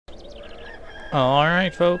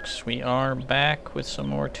Alright, folks, we are back with some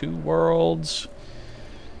more Two Worlds.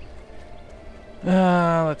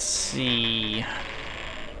 Let's see.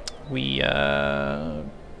 We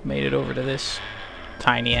made it over to this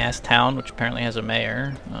tiny-ass town, which apparently has a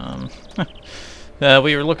mayor.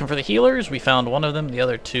 We were looking for the healers. We found one of them. The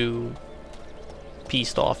other two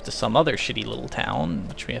pieced off to some other shitty little town,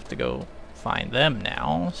 which we have to go find them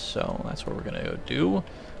now. So that's what we're going to go do.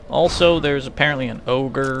 Also, there's apparently an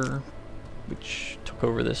ogre which took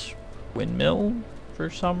over this windmill for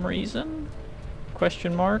some reason?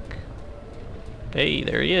 Question mark. Hey,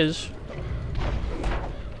 there he is.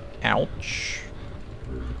 Ouch.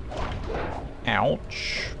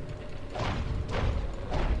 Ouch.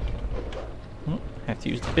 Have to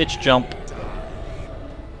use the bitch jump.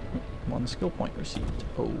 One skill point received.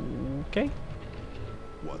 Okay.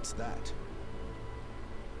 What's that?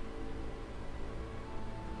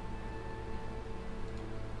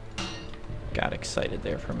 Got excited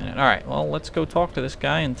there for a minute. Alright, well, let's go talk to this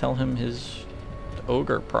guy and tell him his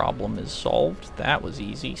ogre problem is solved. That was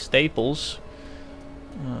easy. Staples.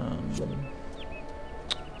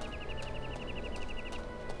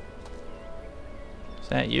 Is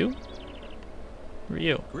that you? Who are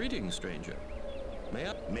you? Greetings, stranger.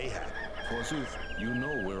 Mayhap. Forsooth, you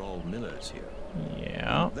know we're all millers here.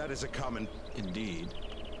 Yeah. That is a common. Indeed.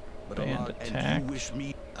 But Band attack. And you wish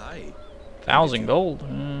me. Aye. 1,000 gold.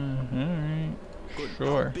 Alright. Good.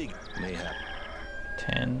 Sure. How big? Mayhap.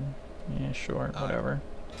 10. Yeah, sure. Whatever.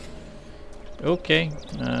 Okay.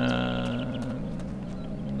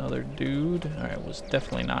 Another dude. Alright, it was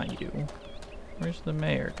definitely not you. Where's the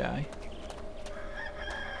mayor guy?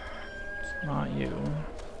 It's not you.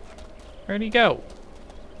 Where'd he go?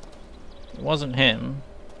 It wasn't him.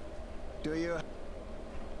 Do you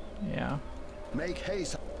Yeah. make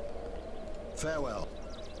haste? Farewell.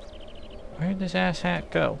 Where'd this asshat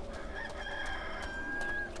go?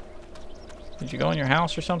 Did you go in your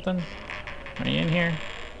house or something? Are you in here?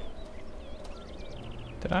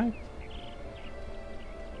 Did I?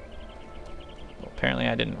 Well, apparently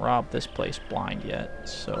I didn't rob this place blind yet,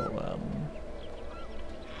 so,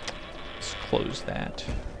 let's close that.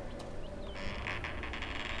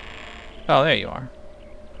 Oh, there you are.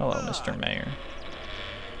 Hello, Mr. Mayor.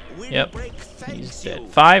 Yep, he's dead.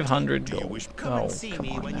 500 gold. Oh, come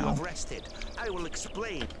on now. I will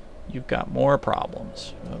explain. You've got more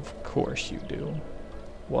problems. Of course you do.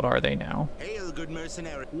 What are they now? Hail, good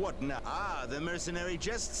mercenary. What now? Ah, the mercenary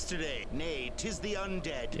jests today. Nay, 'tis the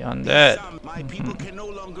undead. The undead. My people can no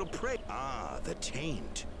longer pray. Ah, the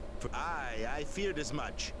taint. I feared as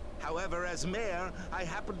much. However, as mayor, I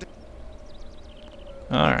happen to.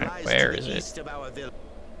 Alright, where is it?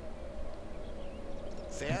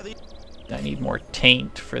 I need more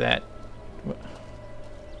taint for that. What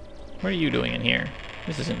are you doing in here?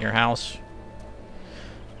 This isn't your house.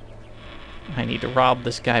 I need to rob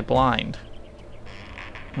this guy blind.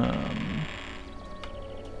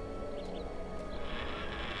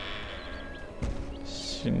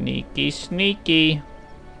 Sneaky, sneaky.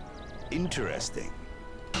 Interesting.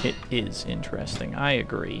 It is interesting, I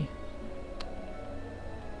agree.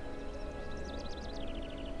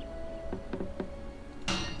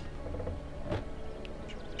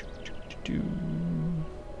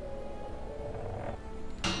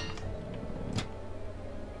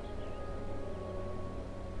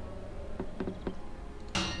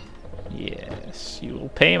 Yes, you will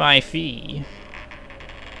pay my fee.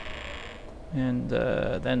 And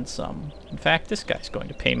then some. In fact, this guy's going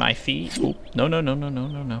to pay my fee. Oop. No, no, no, no, no,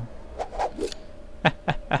 no, no.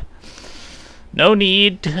 No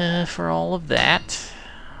need for all of that.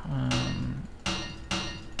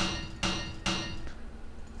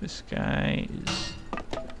 This guy is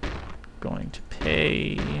going to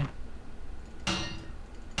pay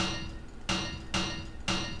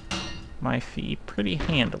my fee pretty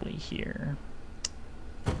handily here.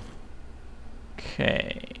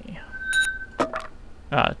 Okay.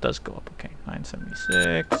 It does go up. Okay,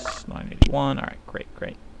 976, 981. All right, great,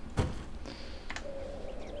 great.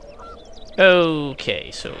 Okay,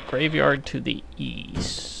 so graveyard to the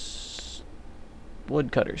east.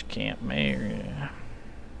 Woodcutter's camp, mayor.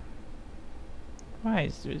 Why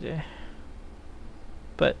is there the...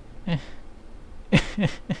 But...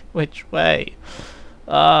 Which way?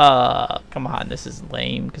 Come on, this is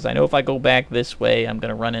lame. Because I know if I go back this way, I'm going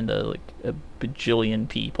to run into, like, a bajillion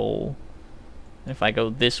people. And if I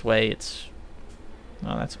go this way, it's...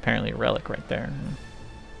 Oh, that's apparently a relic right there.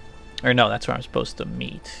 Or no, that's where I'm supposed to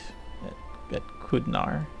meet. At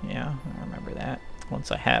Kudnar. Yeah, I remember that.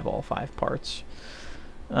 Once I have all 5 parts.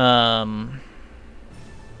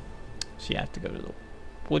 So you have to go to the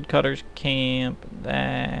woodcutter's camp, and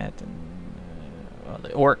that, and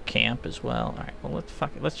the orc camp as well. Alright, well,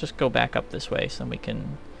 let's just go back up this way so we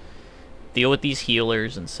can deal with these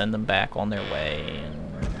healers and send them back on their way.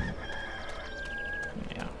 And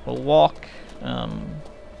yeah, we'll walk,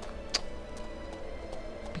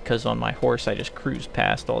 because on my horse I just cruised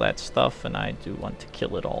past all that stuff, and I do want to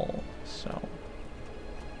kill it all, so...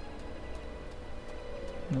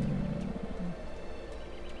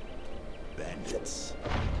 Bandits.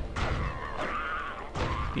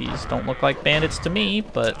 These don't look like bandits to me,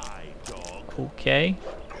 but okay.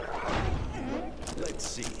 Let's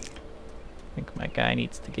see. I think my guy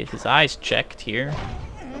needs to get his eyes checked here.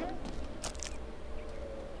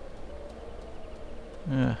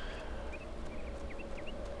 Ugh.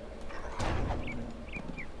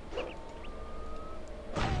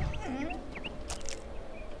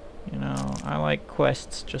 You know, I like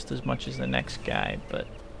quests just as much as the next guy, but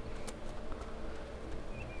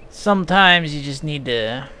sometimes you just need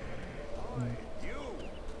to...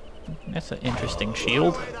 That's an interesting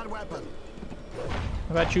shield. How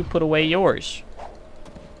about you put away yours?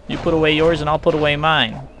 You put away yours and I'll put away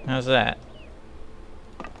mine. How's that?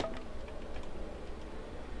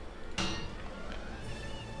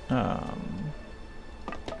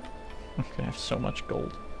 Okay, I have so much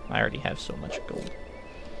gold. I already have so much gold.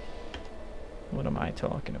 What am I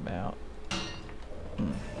talking about?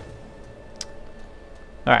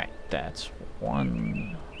 Alright, that's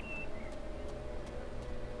one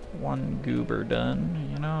goober done.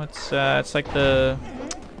 You know, it's like the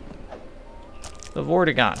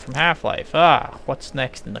Vortigaunt from Half-Life. Ah, what's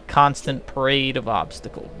next in the constant parade of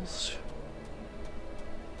obstacles?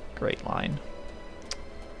 Great line.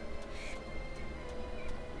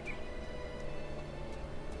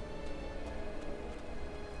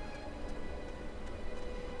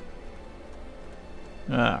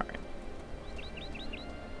 Alright.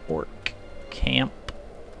 Orc camp.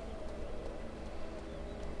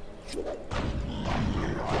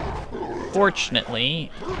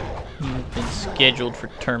 Fortunately, you've been scheduled for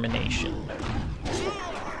termination.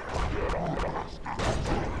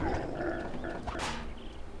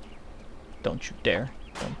 Don't you dare.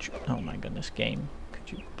 Don't you. Oh my goodness, game.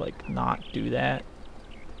 Could you, like, not do that?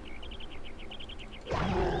 Oh,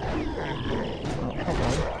 hello.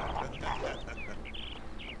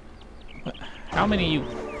 What? How many of you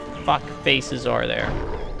fuck faces are there?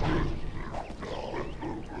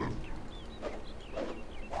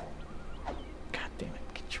 God damn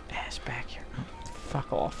it. Get your ass back here. Oh,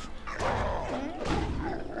 fuck off.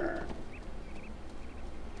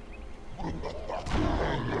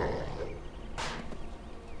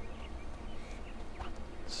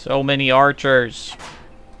 So many archers.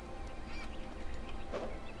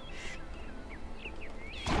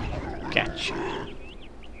 Gotcha.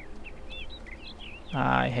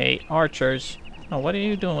 I hate archers. Oh, what are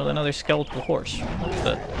you doing with another skeletal horse? What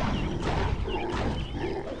the...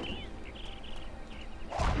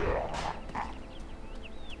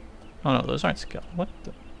 Oh no, those aren't skeletal. What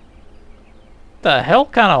the hell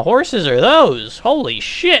kind of horses are those? Holy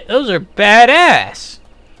shit, those are badass!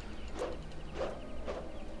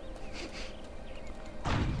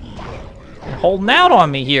 You're holding out on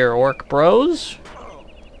me here, orc bros.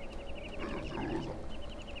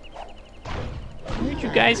 Where'd you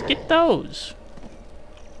guys get those?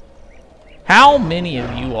 How many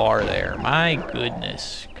of you are there? My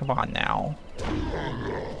goodness. Come on now.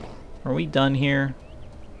 Are we done here?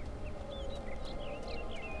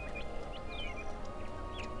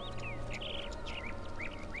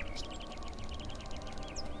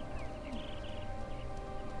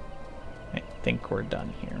 I think we're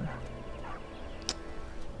done here.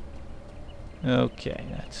 Okay,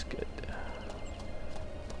 that's good.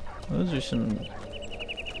 Those are some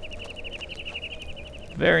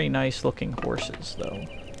very nice looking horses, though.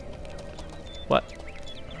 What?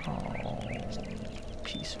 Oh,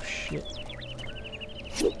 piece of shit.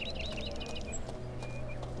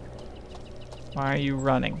 Why are you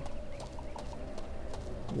running?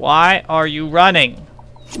 Why are you running?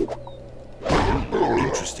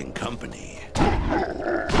 Interesting company.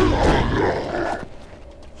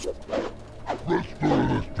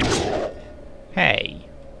 Hey.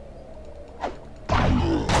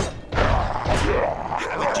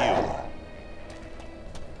 Haven't you?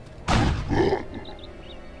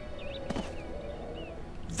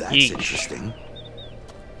 That's Yeesh. interesting.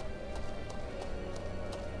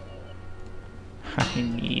 I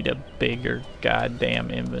need a bigger goddamn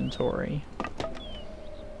inventory.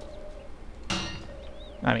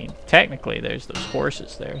 I mean, technically there's those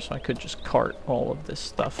horses there, so I could just cart all of this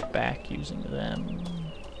stuff back using them.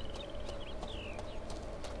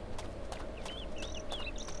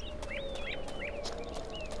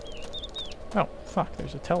 Fuck,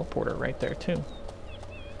 there's a teleporter right there, too.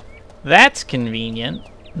 That's convenient.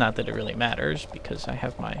 Not that it really matters, because I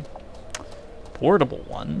have my portable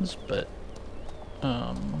ones, but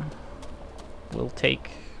we'll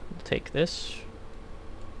take this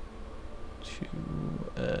to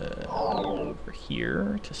over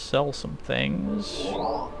here to sell some things.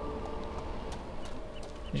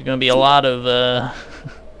 There's gonna be a lot of no.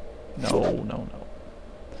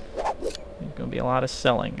 There's gonna be a lot of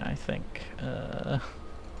selling, I think.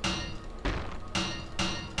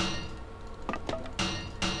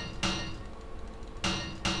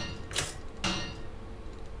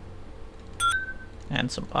 And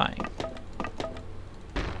some buying.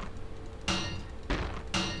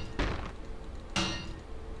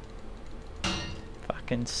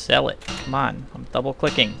 Fucking sell it. Come on. I'm double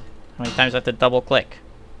clicking. How many times do I have to double click?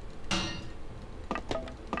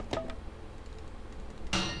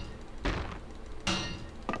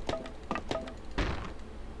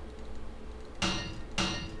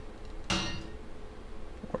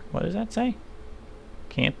 What does that say?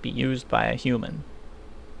 Can't be used by a human.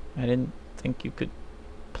 I didn't think you could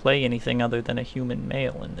play anything other than a human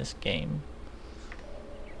male in this game.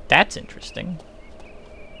 That's interesting.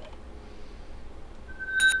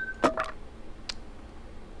 Oh,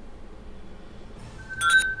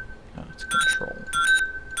 it's control.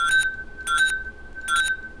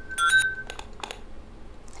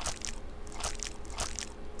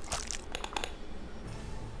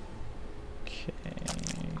 Okay.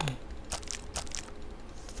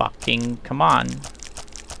 Fucking come on.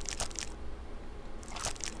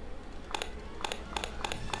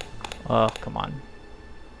 Oh, come on.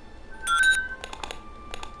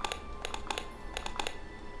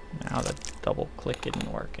 Now the double click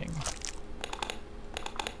isn't working.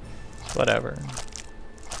 Whatever.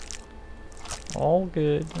 All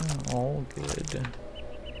good. All good.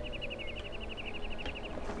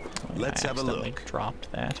 Let's have a look.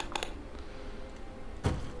 Dropped that.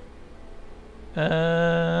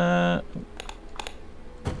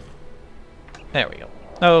 There we go.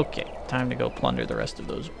 Okay, time to go plunder the rest of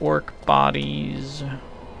those orc bodies.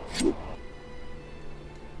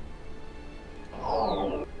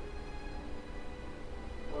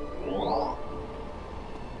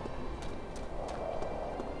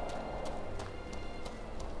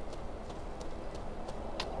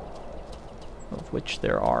 Of which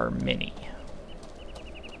there are many.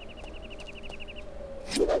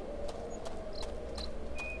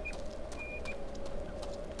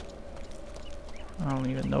 I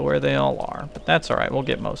don't even know where they all are, but that's alright, we'll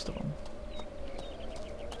get most of them.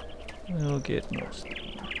 We'll get most of them.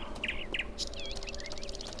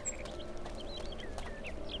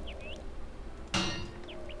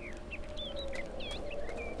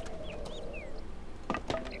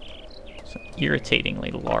 It's an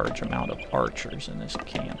irritatingly large amount of archers in this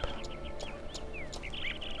camp.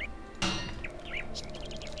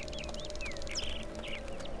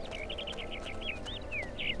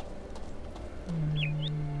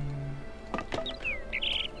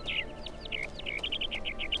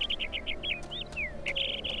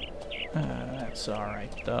 That's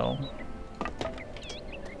alright, though.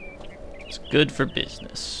 It's good for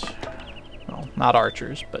business. Well, not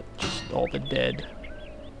archers, but just all the dead.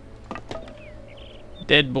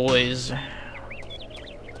 Dead boys.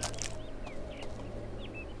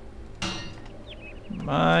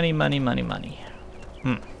 Money, money, money, money.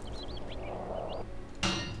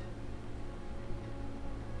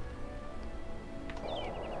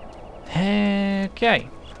 Okay.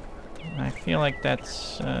 I feel like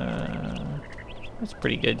that's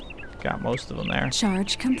pretty good. Got most of them there.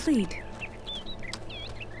 Charge complete.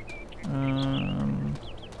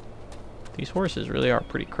 These horses really are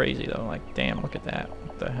pretty crazy, though. Like, damn, look at that.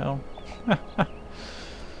 What the hell?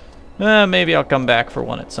 Maybe I'll come back for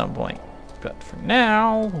one at some point. But for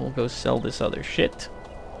now, we'll go sell this other shit.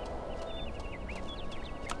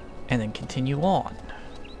 And then continue on.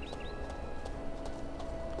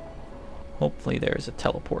 Hopefully there's a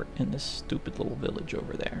teleport in this stupid little village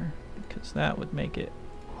over there, because that would make it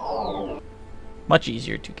much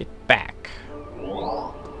easier to get back.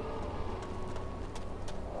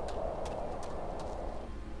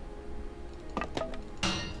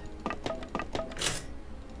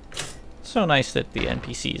 So nice that the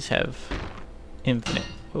NPCs have infinite...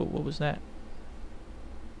 Oh, what was that?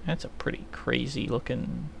 That's a pretty crazy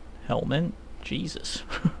looking helmet. Jesus.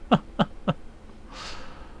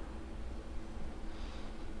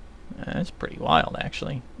 That's pretty wild,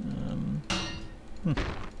 actually.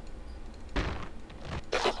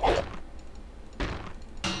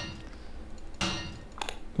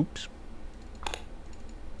 Oops.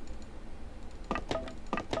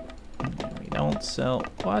 There we Don't sell.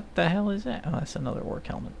 What the hell is that? Oh, that's another orc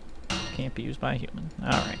helmet. Can't be used by a human.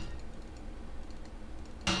 Alright.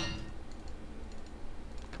 Come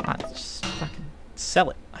on, just fucking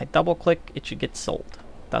sell it. I double click, it should get sold.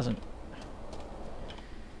 Doesn't.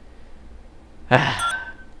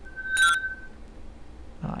 Ah.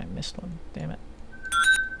 Oh, I missed one. Damn it.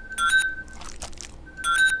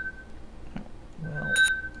 Well,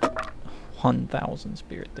 1,000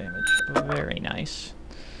 spirit damage. Very nice.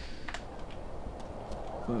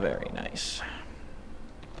 Very nice.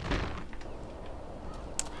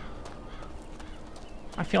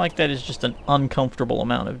 I feel like that is just an uncomfortable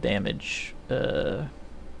amount of damage.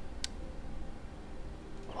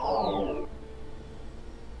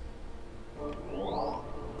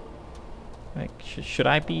 Like, should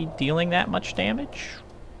I be dealing that much damage?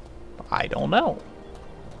 I don't know.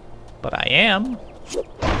 But I am.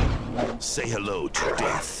 Say hello to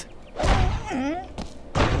death.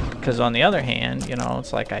 Because on the other hand, you know,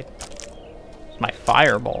 it's like my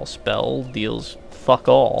fireball spell deals fuck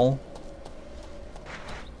all.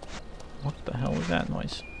 What the hell was that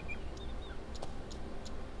noise?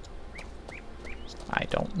 I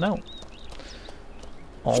don't know.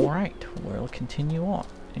 Alright, we'll continue on.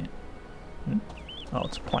 Yeah. Oh,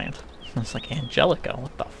 it's a plant. It's like Angelica.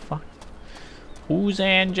 What the fuck? Who's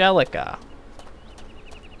Angelica?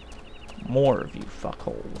 More of you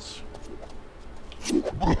fuckholes.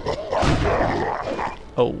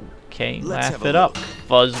 Okay, laugh it up,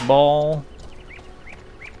 fuzzball.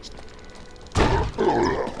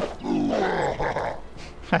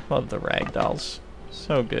 I love the ragdolls.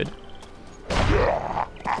 So good.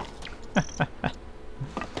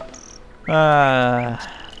 Alright.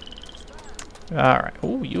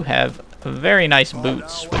 Oh, you have very nice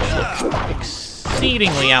boots, which look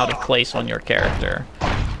exceedingly out of place on your character.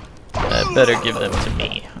 Better give them to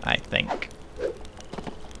me, I think.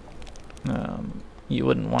 You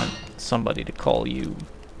wouldn't want somebody to call you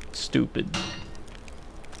stupid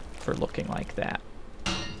for looking like that.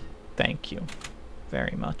 Thank you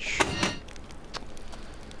very much.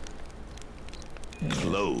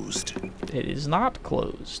 Closed. It is not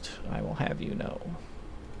closed, I will have you know.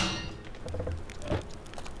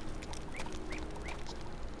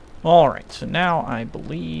 Alright, so now I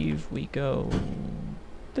believe we go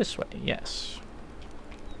this way, yes.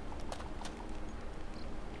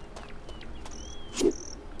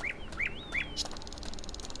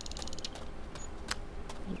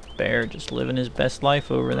 Bear just living his best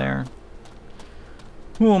life over there.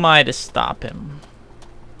 Who am I to stop him?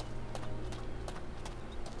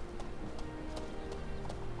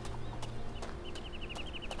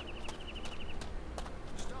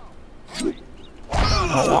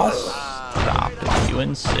 Oh, I'll stop if you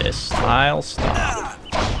insist. I'll stop.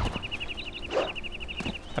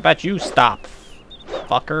 How about you stop,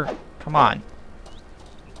 fucker? Come on.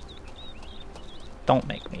 Don't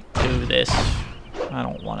make me do this. I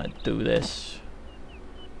don't want to do this.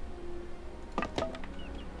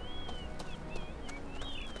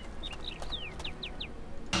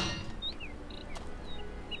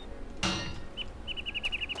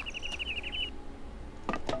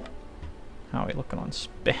 How are we looking on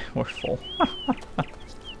spam? We're full.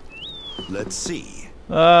 Let's see.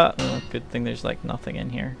 Good thing there's like nothing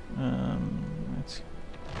in here. That's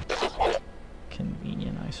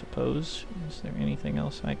convenient, I suppose. Is there anything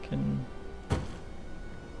else I can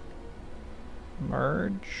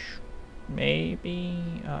merge? Maybe.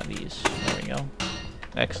 These. There we go.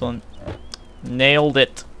 Excellent. Nailed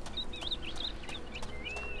it.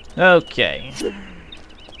 Okay.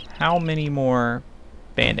 How many more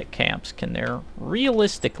bandit camps can there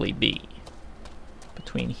realistically be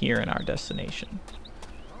between here and our destination?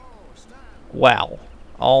 Wow.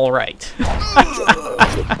 Alright.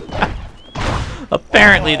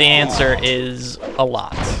 Apparently the answer is a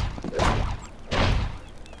lot.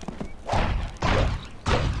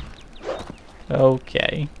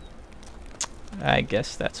 Okay. I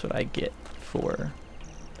guess that's what I get for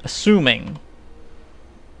assuming.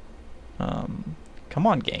 Come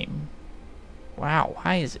on, game. Wow,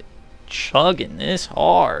 why is it chugging this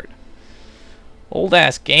hard? Old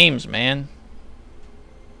ass games, man.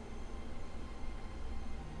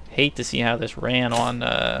 Hate to see how this ran on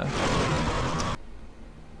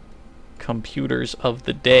computers of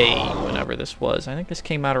the day, whenever this was. I think this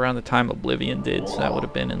came out around the time Oblivion did, so that would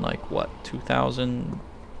have been in like, what,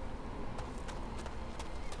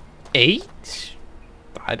 2008?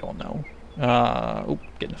 I don't know. Oop,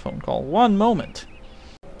 getting a phone call. One moment.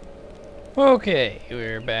 Okay,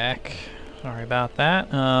 we're back. Sorry about that.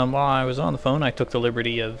 While I was on the phone, I took the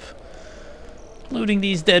liberty of looting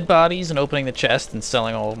these dead bodies and opening the chest and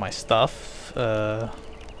selling all of my stuff.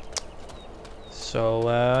 So,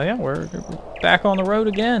 yeah, we're back on the road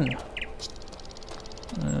again.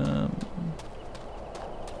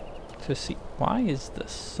 To see, why is the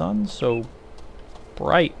sun so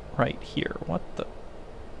bright right here? What the?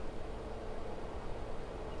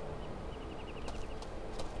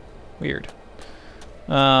 Weird.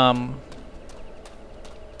 Oh,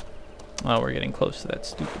 we're getting close to that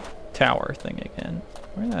stupid tower thing again.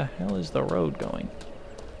 Where the hell is the road going?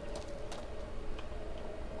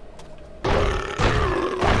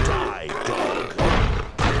 Die, dog.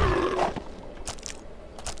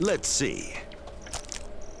 Let's see.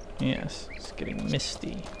 Yes, it's getting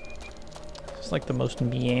misty. It's like the most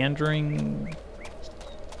meandering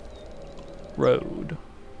road.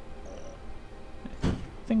 I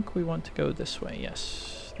think we want to go this way.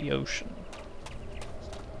 Yes, the ocean.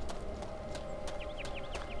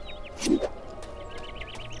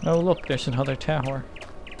 Oh, look, there's another tower.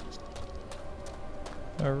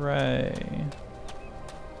 Hooray.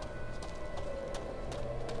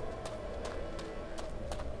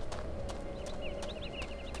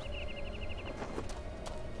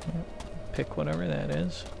 Pick whatever that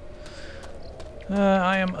is.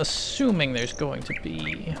 I am assuming there's going to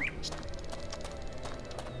be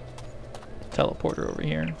a teleporter over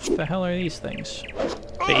here. What the hell are these things?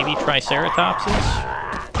 Baby triceratopses?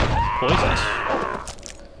 Poisonous.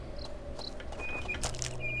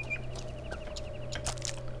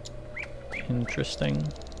 Interesting.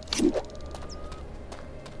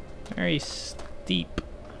 Very steep.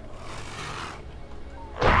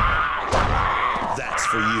 That's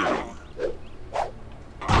for you.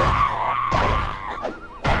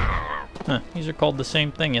 Huh, these are called the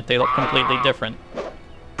same thing, yet they look completely different.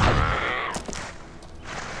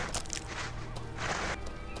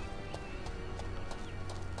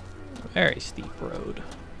 Very steep road.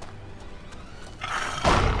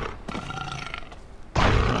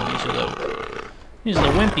 Oh, these are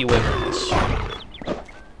the wimpy wyverns.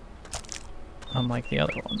 Unlike the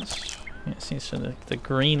other ones. Yeah, see, so the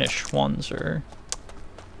greenish ones are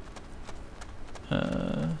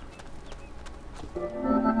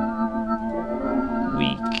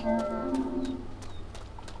weak.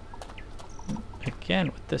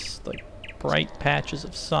 Again, with this like bright patches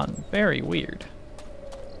of sun, very weird.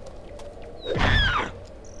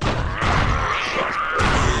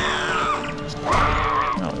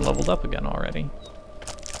 Oh, we leveled up again already.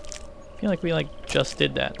 I feel like we just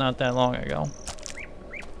did that not that long ago.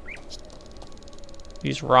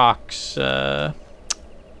 These rocks, I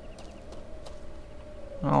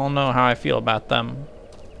don't know how I feel about them.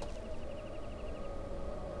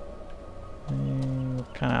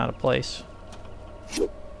 Kind of out of place.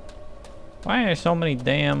 Why are there so many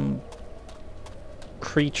damn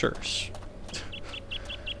creatures?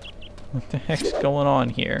 What the heck's going on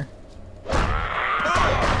here?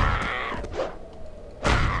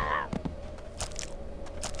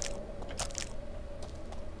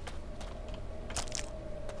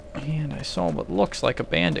 And I saw what looks like a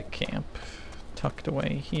bandit camp. Tucked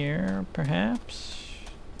away here, perhaps?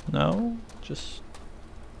 No? Just...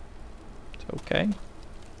 it's okay.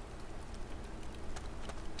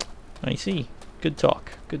 I see. Good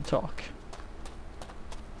talk. Good talk.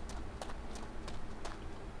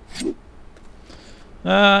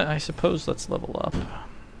 I suppose let's level up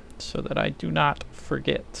so that I do not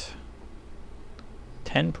forget.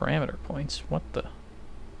 10 parameter points. What the?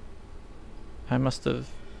 I must have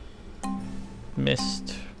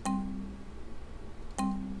missed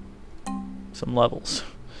some levels,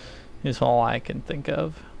 is all I can think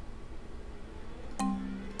of.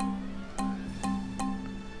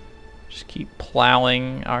 Just keep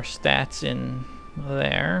plowing our stats in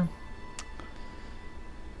there.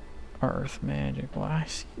 Earth magic. Why?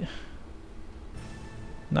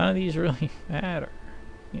 None of these really matter.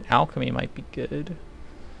 I mean, alchemy might be good.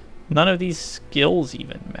 None of these skills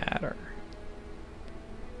even matter.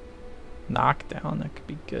 Knockdown, that could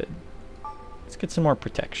be good. Let's get some more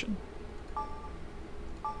protection.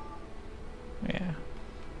 Yeah,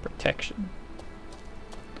 protection.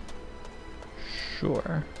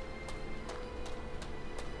 Sure.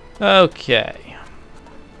 Okay.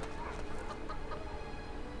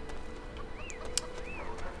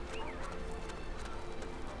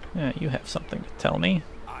 Yeah, you have something to tell me.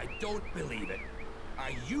 I don't believe it.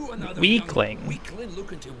 Are you another Weakling. young weakling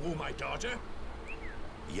looking to woo my daughter?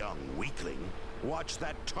 Young weakling. Watch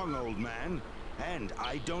that tongue, old man. And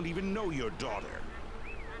I don't even know your daughter.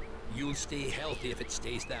 You'll stay healthy if it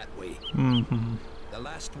stays that way. Mm-hmm. The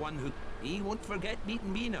last one who... he won't forget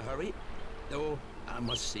meeting me in a hurry. Though, I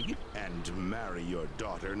must see you. And marry your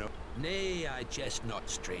daughter, no? Nay, I jest not,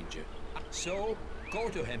 stranger. So, go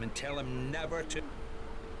to him and tell him never to...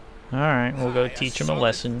 Alright, we'll go teach him a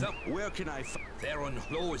lesson. Where can I Theron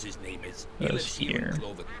Close, his name is. He Goes lives here here. in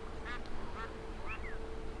Cloven.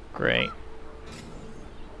 Great.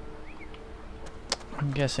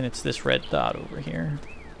 I'm guessing it's this red dot over here.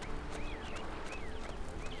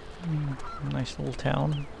 Nice little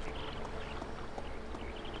town.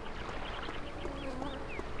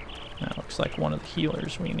 That looks like one of the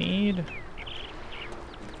healers we need.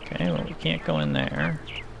 Okay, well we can't go in there.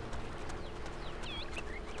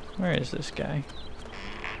 Where is this guy?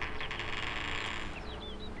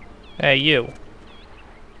 Hey, you.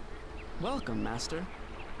 Welcome, Master.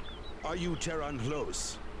 Are you Terran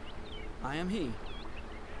Hlos? I am he.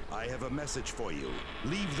 I have a message for you.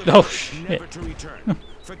 Leave the Oh, village, shit. never to return.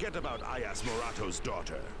 Forget about Ayas Morato's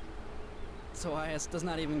daughter. So Ias does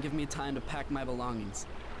not even give me time to pack my belongings.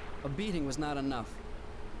 A beating was not enough.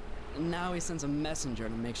 And now he sends a messenger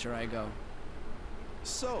to make sure I go.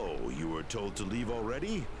 So, you were told to leave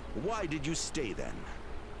already? Why did you stay then?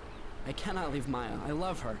 I cannot leave Maya. I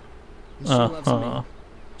love her. And she loves Uh-huh. me.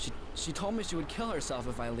 She told me she would kill herself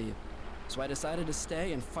if I leave. So I decided to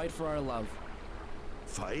stay and fight for our love.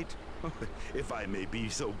 Fight? If I may be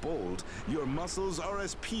so bold, your muscles are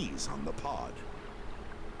as peas on the pod.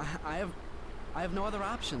 I have no other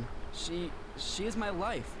option. She is my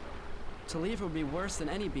life. To leave her would be worse than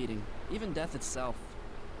any beating, even death itself.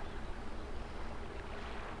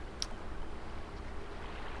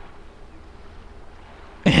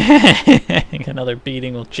 Another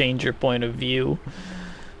beating will change your point of view.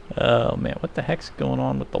 Oh man, what the heck's going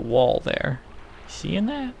on with the wall there? Seeing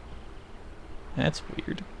that? That's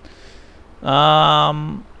weird.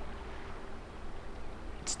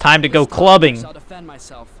 It's time to go clubbing. I'll defend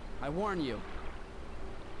myself. I warn you.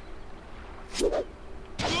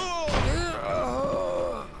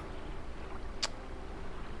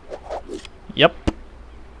 Yep.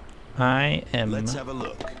 I am Let's have a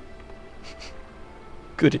look.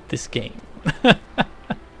 good at this game.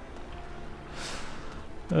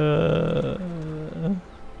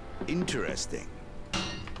 Interesting.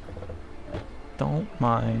 Don't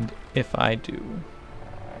mind if I do.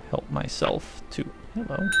 Help myself to,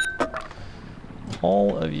 hello,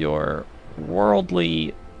 all of your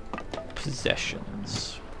worldly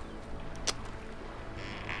possessions.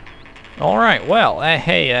 Alright, well,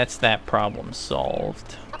 hey, that's that problem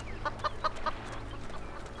solved.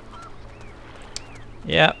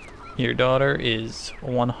 Yep, your daughter is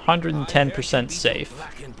 110% safe.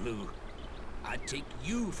 Black and blue. I'd take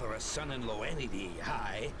you for a son-in-law any day,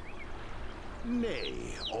 aye. Nay,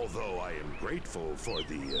 although I am grateful for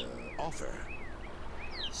the offer.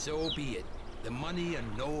 So be it. The money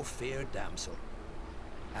and no fair damsel.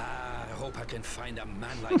 Ah, I hope I can find a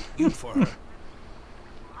man like you for her.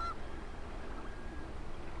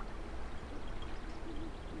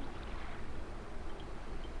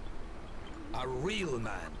 A real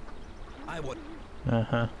man. I would.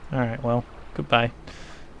 Uh-huh. Alright, well, goodbye.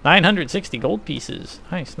 960 gold pieces.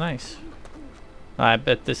 Nice, nice. I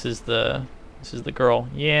bet this is the girl.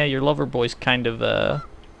 Yeah, your lover boy's kind of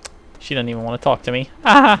she doesn't even want to talk to me.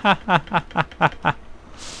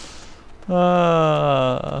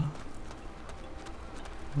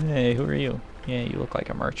 Hey, who are you? Yeah, you look like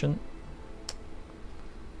a merchant.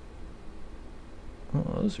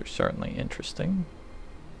 Oh, those are certainly interesting.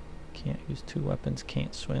 Can't use two weapons,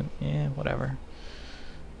 can't swim. Yeah, whatever.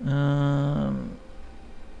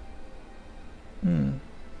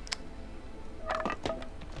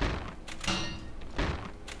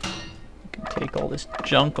 Can take all this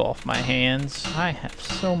junk off my hands. I have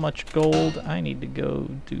so much gold. I need to go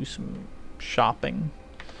do some shopping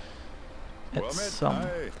at some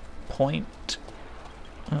point.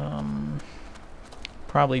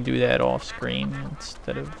 Probably do that off screen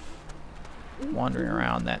instead of wandering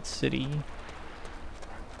around that city.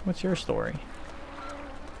 What's your story?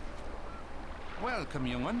 Welcome,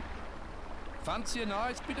 young one. Fancy a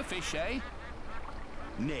nice bit of fish, eh?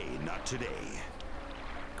 Nay, not today.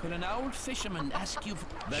 Could an old fisherman ask you?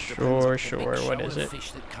 Sure, sure. What is it?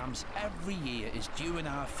 Fish that comes every year is due in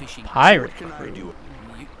our fishing. Pirate What can I crew. do?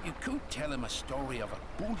 You could tell him a story of a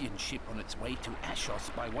bullion ship on its way to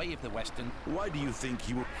Ashos by way of the Western. Why do you think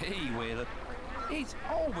he will? Hey, Whaler. He's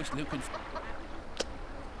always looking for.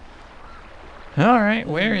 Alright,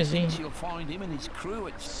 where is he? You'll find him and his crew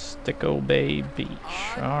at Sticko Bay Beach.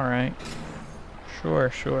 Alright. Sure,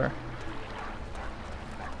 sure.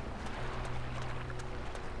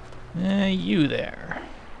 You there.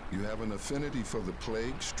 You have an affinity for the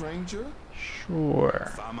plague, stranger?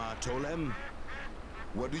 Sure. Fama Tolem?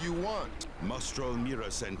 What do you want? Mustrel Mira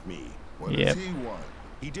sent me. What Yep. does he want?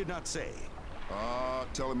 He did not say.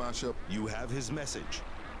 Tell him I shall. You have his message.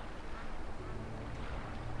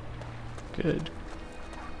 Good.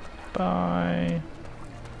 Bye.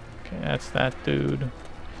 Okay, that's that dude.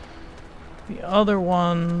 The other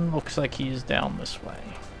one looks like he's down this way.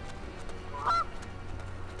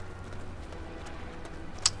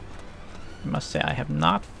 I must say I have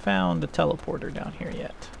not found a teleporter down here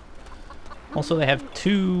yet. Also, they have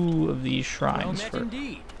 2 of these shrines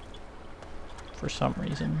for some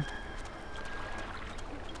reason.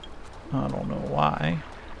 I don't know why.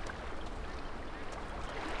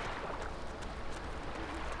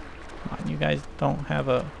 Come on, you guys don't have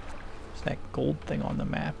a... What's that gold thing on the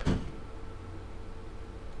map?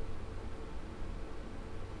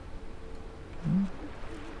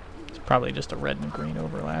 It's probably just a red and green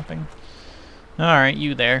overlapping. Alright,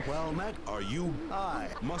 you there. Well, Matt, are you? Aye.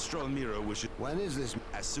 Mustral Mira wishes. When is this?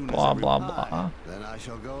 As soon as Blah, blah, blah. Then I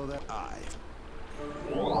shall go there. Aye.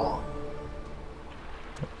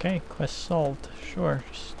 Okay, quest solved. Sure,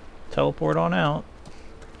 just teleport on out.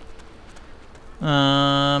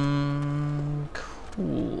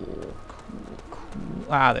 Cool.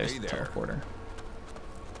 Ah, there's the teleporter.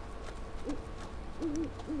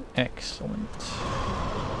 Excellent.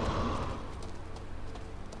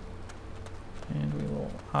 And we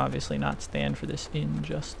will obviously not stand for this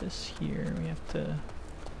injustice here. We have to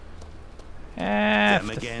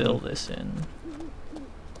fill this in.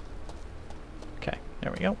 Okay,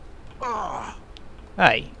 there we go.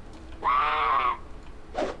 Hey.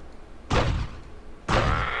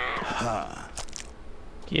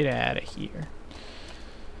 Get out of here.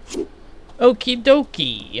 Okie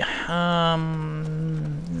dokie.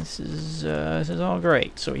 This is all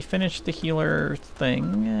great. So we finished the healer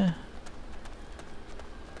thing.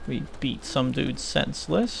 We beat some dude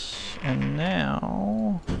senseless, and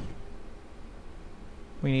now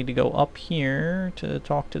we need to go up here to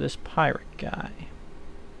talk to this pirate guy.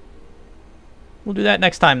 We'll do that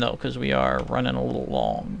next time though, because we are running a little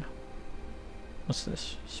long. What's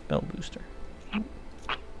this? Spell booster.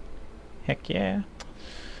 Heck yeah.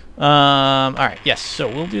 Alright, yes, so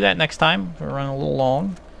we'll do that next time. We're running a little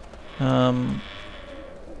long.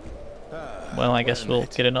 Well, I guess we'll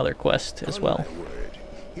get another quest as well.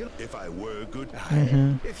 If I were good,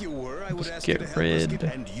 If you were, I would Just ask you to get help us rid.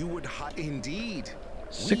 and you would indeed.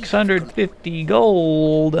 650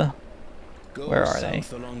 gold. Go Where are they?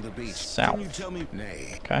 south along the beach. Can you South. tell me?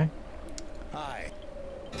 Nay. Okay. Aye.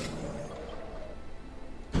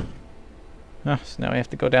 Oh, so now we have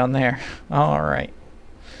to go down there. All right.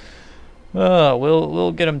 Oh,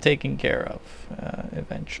 we'll get them taken care of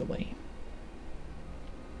eventually.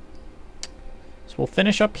 So we'll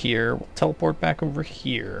finish up here. We'll teleport back over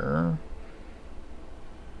here.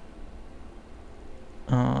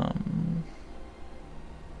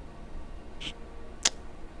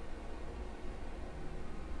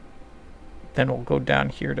 Then we'll go down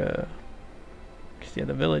here to... Because yeah,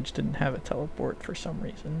 the village didn't have a teleport for some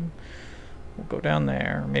reason. We'll go down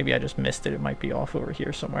there. Maybe I just missed it. It might be off over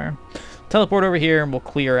here somewhere. Teleport over here and we'll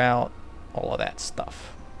clear out all of that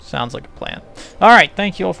stuff. Sounds like a plan. Alright,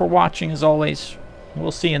 thank you all for watching as always.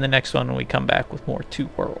 We'll see you in the next one when we come back with more Two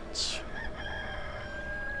Worlds.